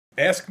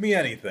Ask Me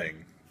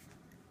Anything.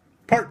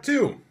 Part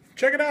 2.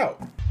 Check it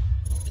out.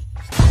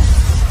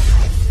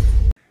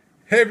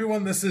 Hey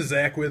everyone, this is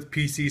Zach with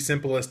PC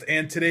Simplest,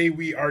 and today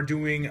we are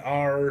doing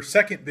our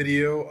second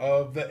video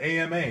of the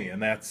AMA, and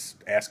that's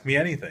Ask Me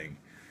Anything.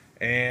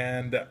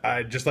 And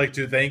I'd just like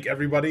to thank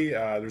everybody.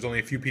 There's only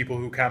a few people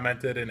who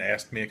commented and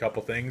asked me a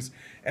couple things,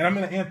 and I'm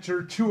going to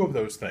answer two of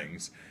those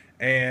things.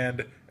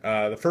 And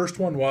the first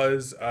one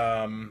was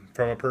from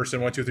a person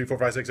 1, 2, 3, 4,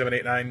 5, 6, 7,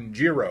 8, 9,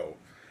 Jiro.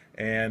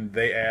 And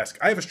they ask,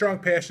 I have a strong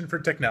passion for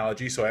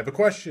technology, so I have a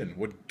question.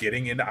 Would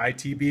getting into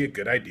IT be a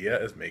good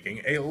idea as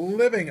making a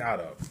living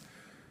out of?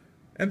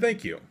 And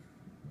thank you.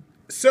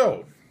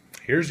 So,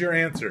 here's your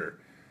answer.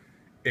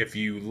 If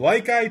you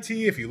like IT,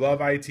 if you love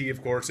IT,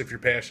 of course, if you're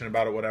passionate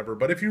about it, whatever.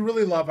 But if you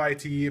really love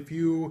IT, if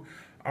you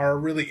are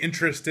really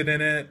interested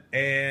in it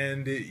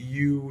and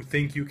you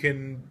think you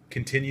can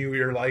continue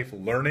your life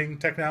learning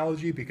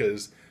technology,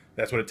 because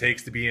that's what it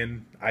takes to be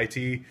in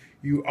IT,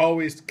 you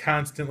always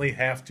constantly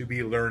have to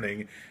be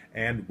learning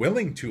and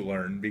willing to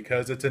learn,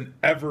 because it's an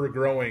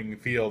ever-growing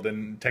field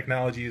and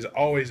technology is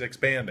always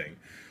expanding.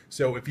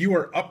 So if you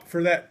are up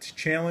for that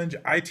challenge,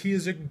 IT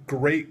is a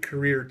great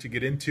career to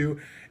get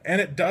into,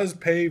 and it does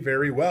pay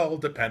very well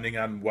depending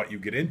on what you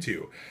get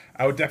into.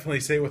 I would definitely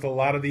say with a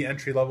lot of the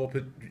entry-level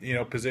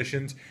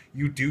positions,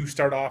 you do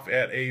start off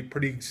at a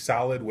pretty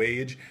solid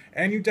wage,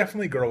 and you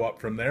definitely grow up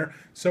from there.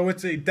 So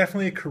it's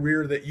definitely a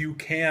career that you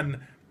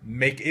can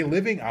make a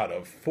living out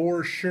of,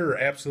 for sure,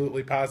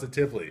 absolutely,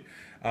 positively.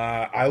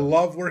 I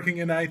love working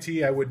in IT.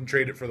 I wouldn't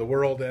trade it for the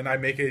world, and I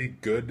make a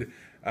good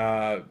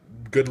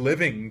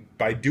living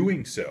by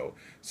doing so.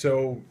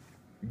 So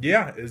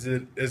yeah, is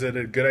it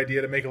a good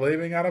idea to make a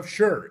living out of?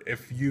 Sure.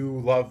 If you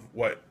love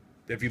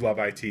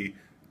IT,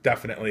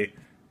 definitely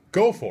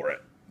go for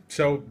it.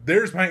 So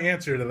there's my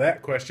answer to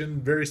that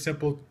question. Very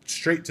simple,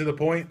 straight to the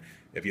point.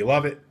 If you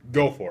love it,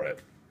 go for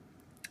it.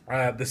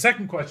 The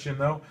second question,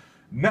 though,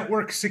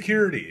 network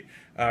security.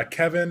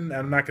 Kevin,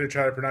 I'm not going to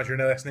try to pronounce your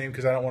last name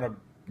because I don't want to,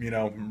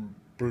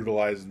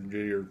 brutalize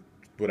your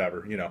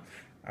whatever,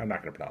 I'm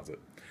not going to pronounce it.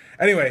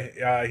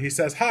 Anyway, he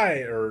says,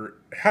 hi,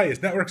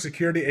 is network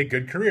security a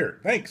good career?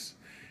 Thanks.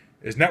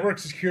 Is network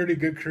security a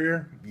good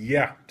career?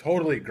 Yeah,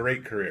 totally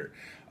great career.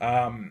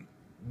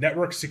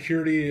 Network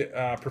security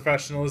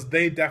professionals,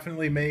 they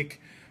definitely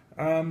make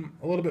a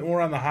little bit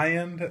more on the high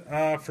end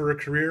for a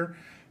career.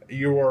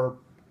 You're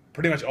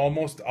pretty much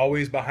almost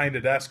always behind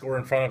a desk or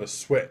in front of a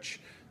switch.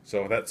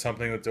 So if that's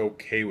something that's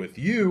okay with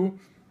you,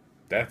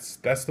 that's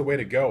the way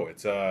to go.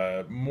 It's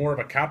more of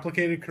a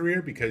complicated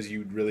career because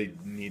you really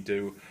need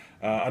to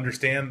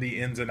understand the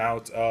ins and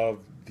outs of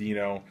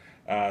the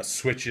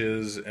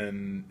switches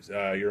and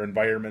your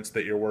environments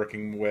that you're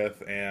working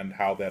with, and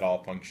how that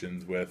all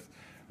functions with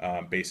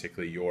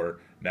basically your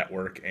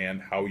network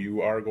and how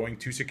you are going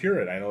to secure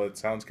it. I know it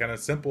sounds kind of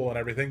simple and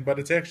everything, but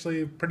it's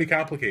actually pretty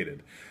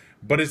complicated.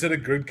 But is it a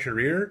good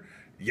career?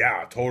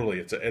 Yeah,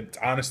 totally.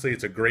 Honestly,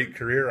 it's a great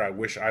career. I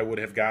wish I would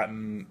have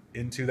gotten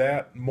into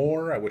that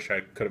more. I wish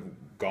I could have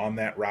gone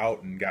that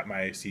route and got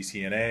my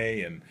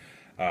CCNA and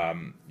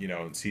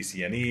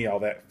CCNE, all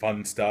that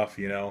fun stuff,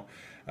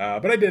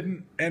 but I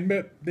didn't. And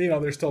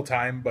there's still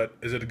time. But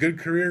is it a good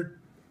career?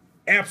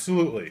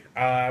 Absolutely.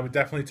 I would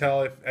definitely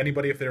tell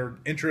if they're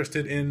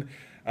interested in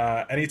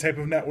any type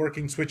of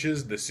networking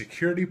switches, the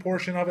security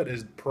portion of it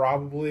is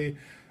probably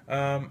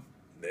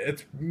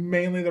it's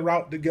mainly the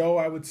route to go,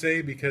 I would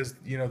say, because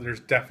there's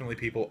definitely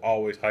people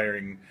always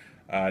hiring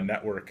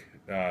network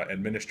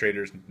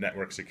administrators,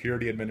 network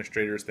security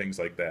administrators, things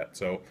like that.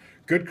 So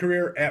good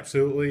career,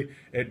 absolutely.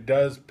 It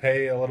does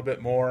pay a little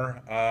bit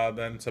more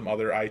than some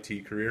other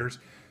IT careers.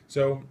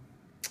 So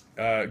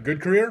good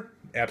career,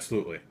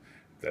 absolutely.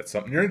 That's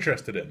something you're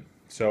interested in.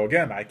 So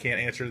again, I can't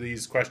answer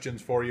these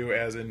questions for you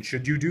as in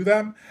should you do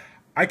them.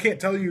 I can't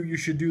tell you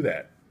should do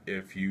that.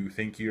 If you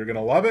think you're going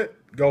to love it,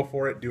 go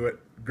for it, do it.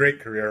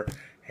 Great career,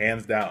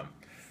 hands down.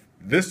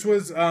 This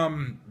was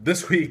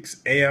this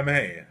week's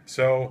AMA.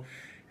 So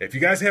if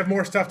you guys have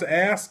more stuff to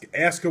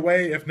ask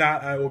away. If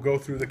not, I will go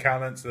through the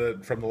comments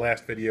from the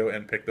last video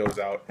and pick those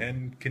out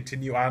and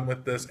continue on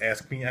with this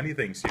Ask Me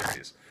Anything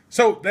series.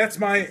 So that's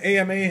my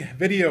AMA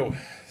video.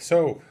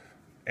 So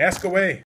ask away.